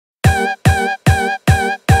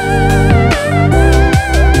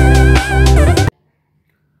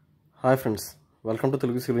Hi friends, welcome to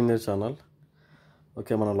Telugu Civil Engineer channel.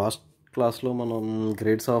 Okay, మన last క్లాస్లో మనం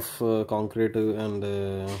grades of concrete and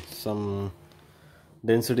some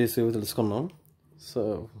densities తెలుసుకున్నాం. So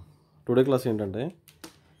today class ఏంటంటే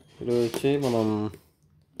ఈరోజు వచ్చి మనం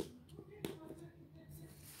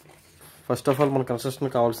ఫస్ట్ ఆఫ్ ఆల్ మన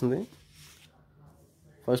కన్స్ట్రక్షన్ కావాల్సింది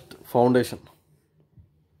ఫస్ట్ ఫౌండేషన్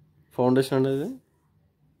అనేది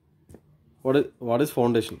వాట్ ఈస్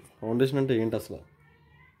ఫౌండేషన్ అంటే ఏంటి అసలు?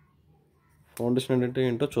 ఫౌండేషన్ అంటే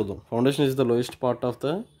ఏంటో చూద్దాం. Foundation is the lowest part of the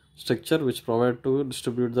structure which provide to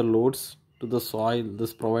distribute the loads to the soil.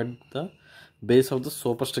 This provide the base of the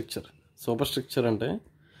super structure అంటే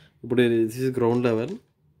ఇప్పుడు this is ground level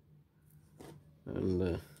and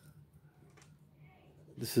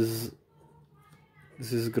this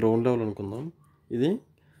is ground level అనుకుందాం. ఇది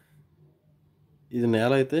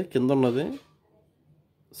నేల అయితే కింద ఉన్నది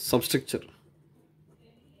substructure,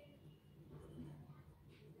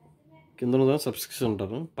 కింద ఉన్నది సబ్స్ట్రక్చర్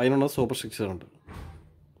అంటారు, పైన ఉన్నది సూపర్ స్ట్రక్చర్ అంటారు.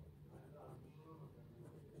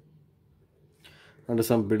 అంటే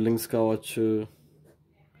సమ్ బిల్డింగ్స్ కావచ్చు,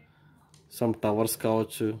 సమ్ టవర్స్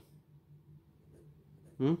కావచ్చు,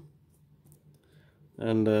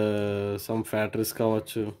 అండ్ సమ్ ఫ్యాక్టరీస్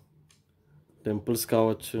కావచ్చు, టెంపుల్స్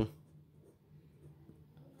కావచ్చు,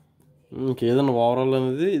 ఇంకేదైనా ఓవరాల్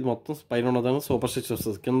అనేది ఇది మొత్తం పైన ఉన్నదాన్ని సూపర్ స్ట్రక్చర్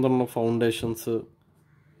వస్తుంది. కింద ఉన్న ఫౌండేషన్స్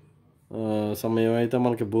సమ్ ఏమైతే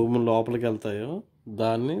మనకి భూమి లోపలికి వెళ్తాయో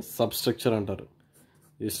దాన్ని సబ్స్ట్రక్చర్ అంటారు.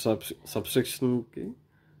 ఈ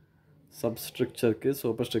సబ్స్ట్రక్చర్కి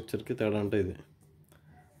సూపర్ స్ట్రక్చర్కి తేడా అంటే ఇది.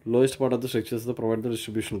 Lowest part of the structures provide the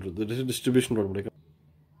distribution road.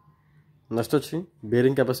 Next వచ్చి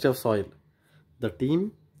bearing capacity of soil. The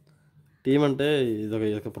team అంటే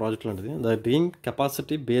ఇదొక ప్రాజెక్ట్ లాంటిది. The team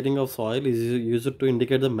capacity bearing of soil is used to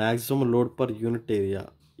indicate the maximum load per unit area.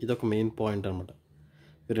 ఇది ఒక main point అనమాట.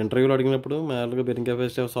 మీరు ఇంటర్వ్యూలో అడిగినప్పుడు మామూలుగా బేరింగ్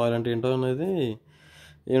కెపాసిటీ ఆఫ్ సాయిల్ అంటే ఏంటో అనేది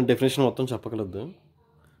ఏం డెఫినేషన్ మొత్తం చెప్పగలదు.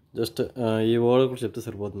 జస్ట్ ఈ వర్డ్ కూడా చెప్తే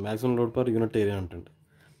సరిపోతుంది. Maximum load per unit area అంటే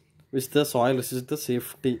which the soil resist the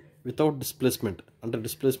safety without displacement. అంటే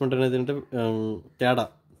డిస్ప్లేస్మెంట్ అనేది అంటే తేడా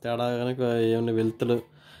కనుక ఏమైనా వెలుతులు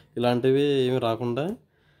ఇలాంటివి ఏమి రాకుండా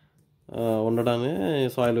ఉండడాన్ని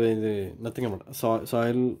సాయిల్ ఇది నథింగ్ అనమాట.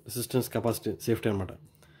 సాయిల్ రెసిస్టెన్స్ కెపాసిటీ సేఫ్టీ అనమాట.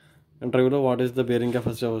 ఇంటర్వ్యూలో what is the bearing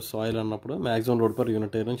capacity of soil అన్నప్పుడు maximum load per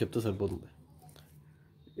unit area అని చెప్తే సరిపోతుంది.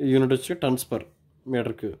 ఈ యూనిట్ వచ్చి టన్స్ పర్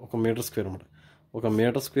మీటర్కి, ఒక మీటర్ స్క్వేర్ అనమాట. ఒక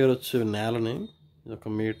మీటర్ స్క్వేర్ వచ్చి నేలని ఇదొక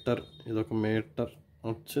మీటర్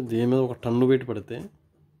వచ్చి దీని మీద ఒక టన్ను వెయిట్ పడితే,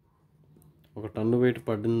 ఒక టన్ను వెయిట్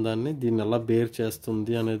పడిన దాన్ని దీన్ని ఎలా బేర్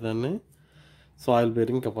చేస్తుంది అనేదాన్ని సాయిల్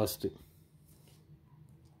బేరింగ్ కెపాసిటీ.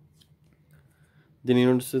 దీని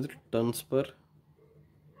యూనిట్ వచ్చేది టన్స్ పర్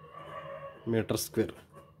మీటర్ స్క్వేర్.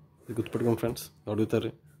 ఇది గుర్తుపెట్టుకోండి ఫ్రెండ్స్, అడుగుతారు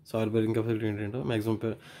సాయిల్ బేరింగ్ కెపాసిటీ ఏంటంటే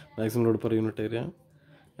maximum load per unit area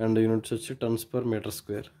and units వచ్చి turns per metre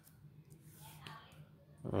square.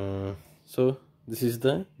 So this is the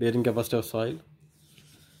bearing capacity of soil.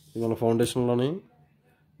 ఇది మన ఫౌండేషన్లోని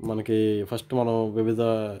మనకి ఫస్ట్ మనం వివిధ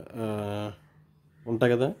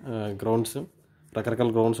ఉంటాయి కదా గ్రౌండ్స్,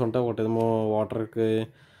 రకరకాల గ్రౌండ్స్ ఉంటాయి. ఒకటేమో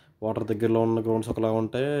వాటర్ దగ్గరలో ఉన్న గ్రౌండ్స్ ఒకలాగా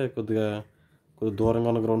ఉంటాయి, కొద్దిగా దూరంగా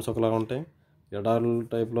ఉన్న గ్రౌండ్స్ ఒకలాగా ఉంటాయి, ఎడారి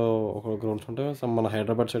టైప్లో ఒక గ్రౌండ్స్ ఉంటాయి. మన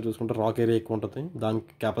హైదరాబాద్ సైడ్ చూసుకుంటే రాక్ ఏరియా ఎక్కువ ఉంటుంది,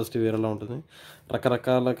 దానికి కెపాసిటీ వేరేలా ఉంటుంది.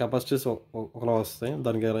 రకరకాల కెపాసిటీస్ ఒకలా వస్తాయి.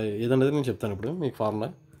 దానికి ఏదనేది నేను చెప్తాను ఇప్పుడు మీకు. Formula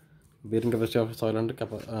bearing capacity of soil అంటే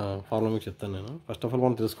ఫార్ములా మీకు చెప్తాను నేను. ఫస్ట్ ఆఫ్ ఆల్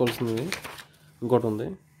మనం తెలుసుకోవాల్సింది ఇంకోటి ఉంది,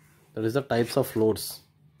 that is the types of loads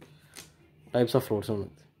ఉంది.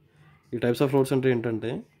 ఈ టైప్స్ ఆఫ్ లోడ్స్ అంటే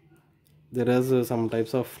ఏంటంటే there is some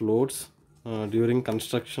types of loads during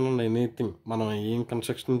construction and anything. మనం ఏం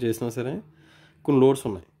కన్స్ట్రక్షన్ చేసినా సరే కొన్ని లోడ్స్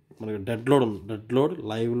ఉన్నాయి. మనకి dead load,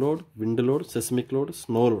 live load, wind load, seismic load,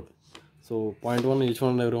 snow load. So point 1 each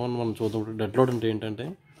one every one మనం చూద్దాం. డెడ్ లోడ్ అంటే ఏంటంటే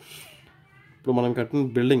ఇప్పుడు మనం కట్టిన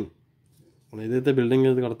బిల్డింగ్, మనం ఏదైతే బిల్డింగ్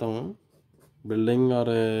ఏది కడతామో, building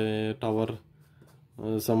are tower,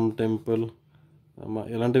 some temple,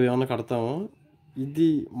 ఇలాంటివి ఏమైనా కడతామో,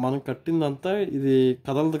 ఇది మనం కట్టిందంతా ఇది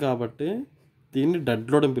కదలదు కాబట్టి దీన్ని డెడ్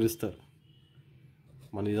లోడ్ అని పిలుస్తారు.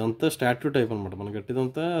 మన ఇదంతా స్టాట్యూ టైప్ అనమాట. మనం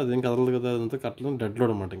కట్టిదంతా అదేం కదలదు కదా, అదంతా కట్టలేదు డెడ్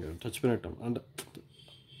లోడ్ అనమాట. ఇంకా చచ్చిపోయినట్టు అంటే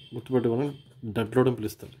గుర్తుపెట్టుకొని డెడ్ లోడ్ అని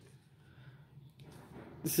పిలుస్తారు.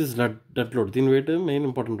 This is dead load. దీని వెయిట్ మెయిన్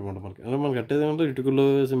ఇంపార్టెంట్ అనమాట మనకి. అంటే మనం కట్టేది ఏమంటే ఇటుకలు,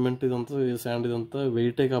 సిమెంట్, ఇదంతా శాండ్, ఇదంతా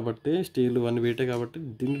వెయిటే కాబట్టి, స్టీల్ ఇవన్నీ వెయిటే కాబట్టి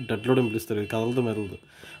దీన్ని డెడ్ లోడ్ అని పిలుస్తారు. ఇది కదలదు మెదలదు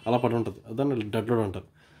అలా పడి ఉంటుంది, దాన్ని డెడ్ లోడ్ అంటారు.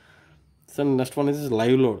 So next one is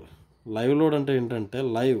live load అంటే ఏంటంటే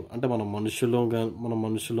లైవ్ అంటే మన మనుషులు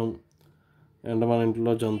అండ్ మన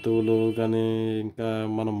ఇంట్లో జంతువులు కానీ ఇంకా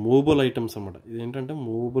మన మూవబుల్ ఐటమ్స్ అన్నమాట. ఇది ఏంటంటే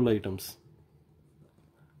మూవబుల్ ఐటమ్స్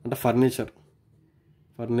అంటే ఫర్నిచర్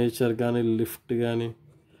కానీ, లిఫ్ట్ కానీ,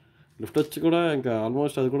 లిఫ్ట్ వచ్చి కూడా ఇంకా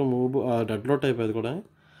ఆల్మోస్ట్ అది కూడా మూవ్ డెడ్ లోడ్ టైప్ అది కూడా.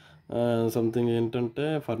 సంథింగ్ ఏంటంటే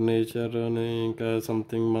ఫర్నిచర్ అని, ఇంకా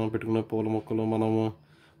సంథింగ్ మనం పెట్టుకునే పూల మొక్కలు,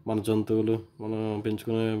 మన జంతువులు, మనం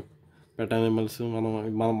పెంచుకునే పెట్ యానిమల్స్,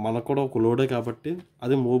 మనకు కూడా ఒక లోడే కాబట్టి,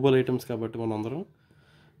 అది మూవబుల్ ఐటమ్స్ కాబట్టి మనం అందరం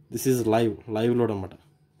దిస్ ఈజ్ లైవ్ లోడ్ అనమాట.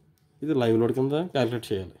 ఇది లైవ్ లోడ్ కింద క్యాలిక్యులేట్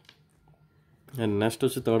చేయాలి. అండ్ నెక్స్ట్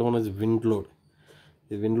వచ్చి third one is wind load.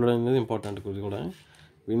 ఈ విండ్ లోడ్ అనేది ఇంపార్టెంట్ ఇది కూడా.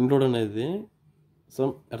 విండ్ లోడ్ అనేది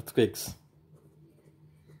సమ్ ఎర్త్క్వేక్స్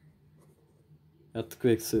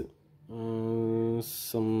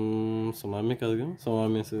సునామీ కాదు,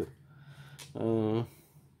 సునామీస్,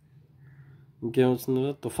 ఇంకేమొస్తుంది,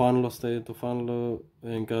 తుఫాన్లు వస్తాయి. తుఫాన్లు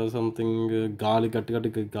ఇంకా సంథింగ్ గాలి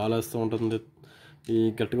గట్టి గాలి వేస్తూ ఉంటుంది. ఈ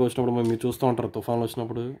గట్టిగా వచ్చినప్పుడు మీరు చూస్తూ ఉంటారు తుఫాన్లు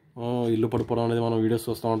వచ్చినప్పుడు ఇల్లు పడిపోవడం అనేది మనం వీడియోస్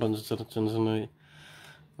చూస్తూ ఉంటాం చిన్న చిన్నవి.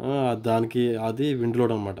 దానికి అది విండ్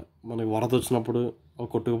లోడ్ అనమాట. మనకి వరద వచ్చినప్పుడు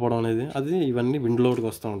కొట్టుకుపోవడం అనేది ఇవన్నీ విండ్ లోడ్కి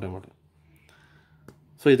వస్తూ ఉంటాయి అన్నమాట.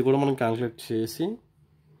 సో ఇది కూడా మనం క్యాల్కులేట్ చేసి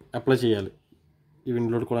అప్లై చేయాలి, ఈ విండ్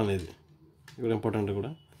లోడ్ కూడా అనేది కూడా ఇంపార్టెంట్ కూడా.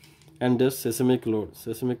 అండ్ సెసమిక్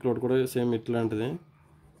లోడ్ కూడా సేమ్ ఇట్లాంటిది.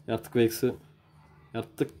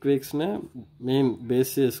 ఎర్త్క్వేక్స్నే మెయిన్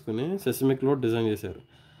బేస్ చేసుకుని సెసమిక్ లోడ్ డిజైన్ చేశారు.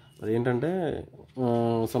 అదేంటంటే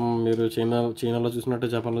మీరు చైనాలో చూసినట్టు,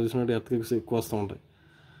 జపాన్లో చూసినట్టు ఎర్త్క్వేక్స్ ఎక్కువ వస్తూ ఉంటాయి.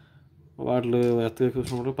 వాటిలో ఎర్త్క్వేక్స్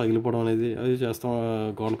వచ్చినప్పుడు పగిలిపోవడం అనేది అది చేస్తాం,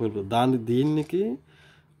 గోడ పగిలిపోతుంది. దీనికి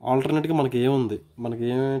ఆల్టర్నేట్గా మనకి ఏముంది, మనకి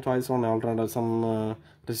ఏమేమి చాయిస్ ఉన్నాయి ఆల్టర్నేటివ్. సమ్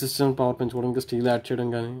రెసిస్టెన్స్ పవర్ పెంచుకోవడానికి స్టీల్ యాడ్ చేయడం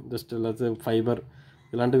కానీ, జస్ట్ లేకపోతే ఫైబర్,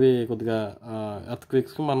 ఇలాంటివి కొద్దిగా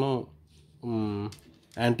ఎర్త్క్వేక్స్కి మనం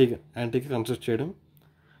యాంటీగా కన్స్ట్రక్ట్ చేయడం,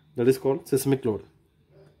 that is called seismic load.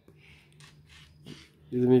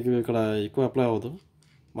 ఇది మీకు ఇక్కడ ఎక్కువ అప్లై అవ్వదు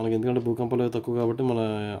మనకి, ఎందుకంటే భూకంపాలు తక్కువ కాబట్టి. మన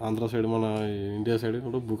ఆంధ్ర సైడ్, మన ఇండియా సైడ్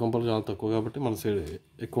కూడా భూకంపాలు చాలా తక్కువ కాబట్టి మన సైడ్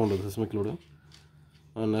ఎక్కువ ఉండదు సెస్మిక్ లోడ్.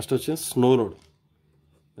 నెక్స్ట్ వచ్చి స్నో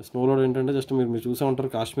లోడ్ ఏంటంటే జస్ట్ మీరు చూసే ఉంటారు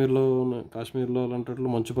కాశ్మీర్లో అలాంటి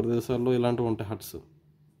మంచు ప్రదేశాల్లో ఇలాంటివి ఉంటాయి, హట్స్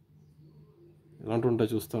ఇలాంటివి ఉంటాయి,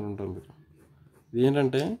 చూస్తూ ఉంటారు మీరు. ఇది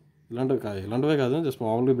ఏంటంటే ఇలాంటివే కాదు, జస్ట్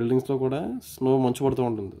మామూలుగా బిల్డింగ్స్లో కూడా మంచు పడుతూ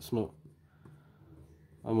ఉంటుంది.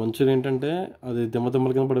 ఆ మంచు ఏంటంటే అది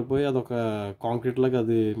దిమ్మల కింద పడిపోయి అదొక కాంక్రీట్ లాగా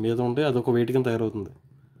అది మీద ఉంటే అదొక వెయిట్ కింద తయారవుతుంది.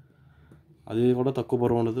 అది కూడా తక్కువ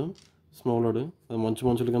బరువు ఉండదు స్నో లోడ్. అది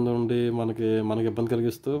మంచుల కింద ఉండి మనకి ఇబ్బంది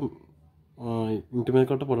కలిగిస్తూ ఇంటి మీద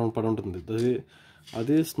కట్ట పడి ఉంటుంది.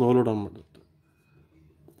 అది స్నో లోడ్ అనమాట.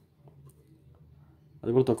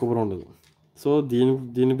 అది కూడా తక్కువ బరువు ఉండదు. సో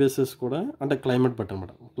దీని బేసిస్ కూడా అంటే క్లైమేట్ బట్టి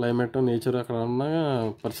అనమాట. క్లైమేట్, నేచర్, అక్కడ ఉన్న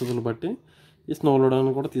పరిస్థితులు బట్టి ఈ స్నో లోడ్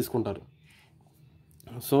అని కూడా తీసుకుంటారు.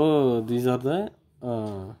 So these are the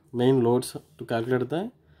main loads to calculate the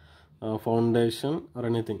foundation or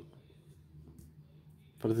anything.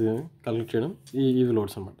 ప్రతి క్యాల్కులేట్ చేయడం ఇవి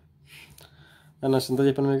లోడ్స్ అనమాట. అండ్ నెక్స్ట్ ఇంత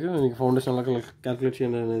చెప్పాను మీకు ఫౌండేషన్ అలా క్యాల్కులేట్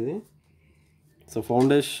చేయండి అనేది. సో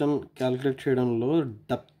ఫౌండేషన్ క్యాల్కులేట్ చేయడంలో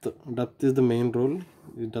depth is the main role.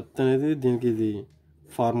 ఈ డెప్త్ అనేది దీనికి ఇది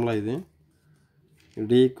ఫార్ములా. ఇది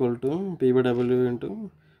D = P/W ×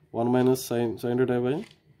 1 - sin θ/.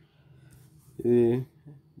 ఇది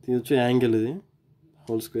వచ్చే యాంగిల్, ఇది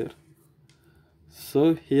whole square. So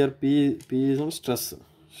here P is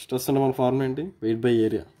stress అంటే మన ఫార్ములా ఏంటి, వెయిట్ బై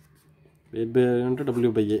ఏరియా అంటే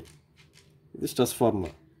W/A. ఇది స్ట్రెస్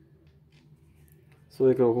ఫార్ములా. సో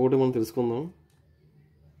ఇక్కడ ఒక్కొక్కటి మనం తెలుసుకుందాం.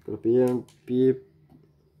 ఇక్కడ P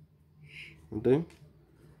అంటే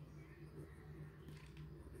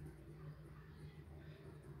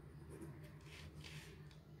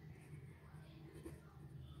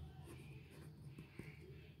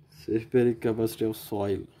safe bearing capacity of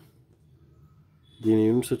soil. దీని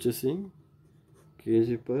యూనిట్స్ వచ్చేసి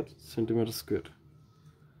kg/cm².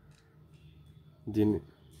 దీన్ని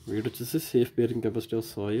వెయిట్ వచ్చేసి safe bearing capacity of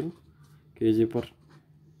soil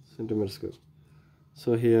kg/cm². So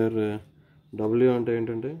here W అంటే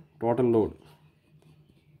ఏంటంటే total load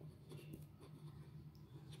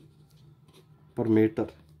per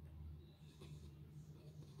metre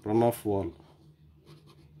run of wall.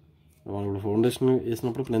 మనం ఇప్పుడు ఫౌండేషన్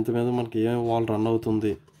వేసినప్పుడు ప్లెంత్ మీద మనకి ఏం వాల్ రన్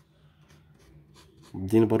అవుతుంది,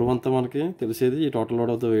 దీని బరువు అంతా మనకి తెలిసేది ఈ total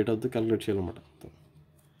load of the weight of the calculate చేయాలన్నమాట.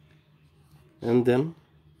 And then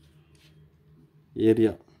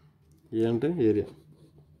area. అంటే ఏరియా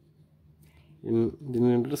దీని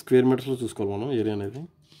ఏంటంటే స్క్వేర్ మీటర్స్లో చూసుకోవాలి మనం ఏరియా అనేది.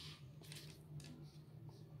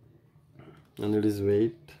 And it is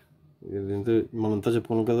wait. మనంతా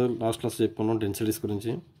చెప్పుకున్నాం కదా, లాస్ట్ క్లాస్ చెప్పుకున్నాం డెన్సిటీస్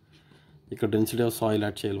గురించి. ఇక్కడ డెన్సిటీ ఆఫ్ సాయిల్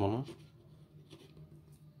యాడ్ చేయాలి మనం.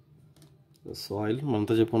 సాయిల్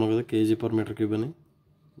మనంతా చెప్పుకున్నాం కదా kg/m³ అని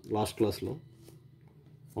లాస్ట్ క్లాస్లో.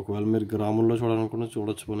 ఒకవేళ మీరు గ్రాముల్లో చూడాలనుకుంటే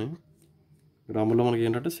చూడొచ్చు. పోనీ గ్రాముల్లో మనకి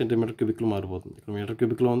ఏంటంటే సెంటీమీటర్ క్యూబిక్లో మారిపోతుంది. ఇక్కడ మీటర్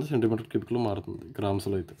క్యూబిక్లో ఉంది, సెంటీమీటర్ క్యూబిక్లో మారుతుంది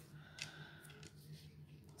గ్రామ్స్లో అయితే.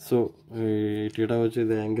 సో ఈ టీటా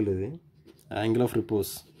వచ్చేది యాంగిల్, ఇది angle of repose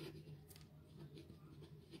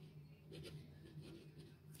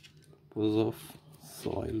of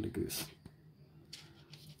soil degrees.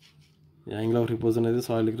 Angle of repose అనేది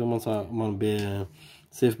సాయిల్ డిగ్రీ మన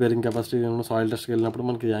సేఫ్ బేరింగ్ కెపాసిటీ సాయిల్ టెస్ట్కి వెళ్ళినప్పుడు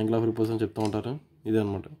మనకి యాంగిల్ ఆఫ్ రిపోజ్ అని చెప్తూ ఉంటారు. ఇదే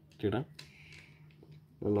అనమాట theta.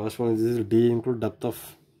 Last one is D include depth of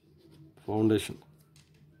foundation.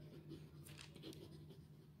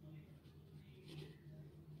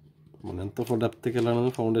 మనం ఎంత డెప్త్కి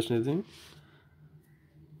వెళ్ళాలనేది ఫౌండేషన్ ఇది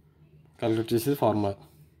క్యాలిక్యులేట్ చేసేది ఫార్ములా.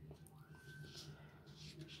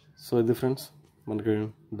 సో ఇది ఫ్రెండ్స్ మనకి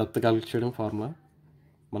డెప్త్ క్యాలిక్యులేట్ చేయడం ఫార్ములా.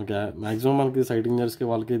 మనకి మ్యాక్సిమం మనకి సైట్ ఇంజనీర్స్కి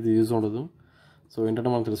వాళ్ళకి ఇది యూజ్ ఉండదు. సో ఏంటంటే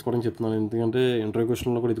మనం తెలుసుకోవడం చెప్తున్నాను, ఎందుకంటే ఇంటర్వ్యూ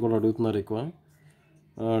క్వశ్చన్లో కూడా ఇది కూడా అడుగుతున్నారు ఎక్కువ.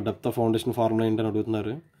 డెప్త్ ఆఫ్ ఫౌండేషన్ ఫార్ములా ఏంటని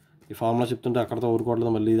అడుగుతున్నారు. ఈ ఫార్ములా చెప్తుంటే అక్కడతో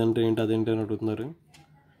ఊరుకోవట్లేదు, మళ్ళీ ఇదంటే ఏంటి అదేంటి అని అడుగుతున్నారు.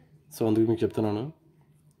 సో అందుకు మీకు చెప్తున్నాను,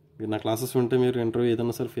 మీరు నా క్లాసెస్ వింటే మీరు ఇంటర్వ్యూ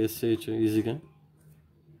ఏదైనా సరే ఫేస్ చేయొచ్చు ఈజీగా.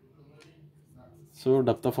 So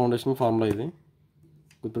depth of foundation formula ఇది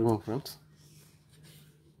గుర్తుపెట్టుకోండి friends.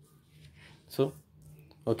 So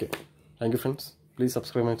okay, thank you friends. Please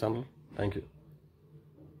subscribe my channel. Thank you.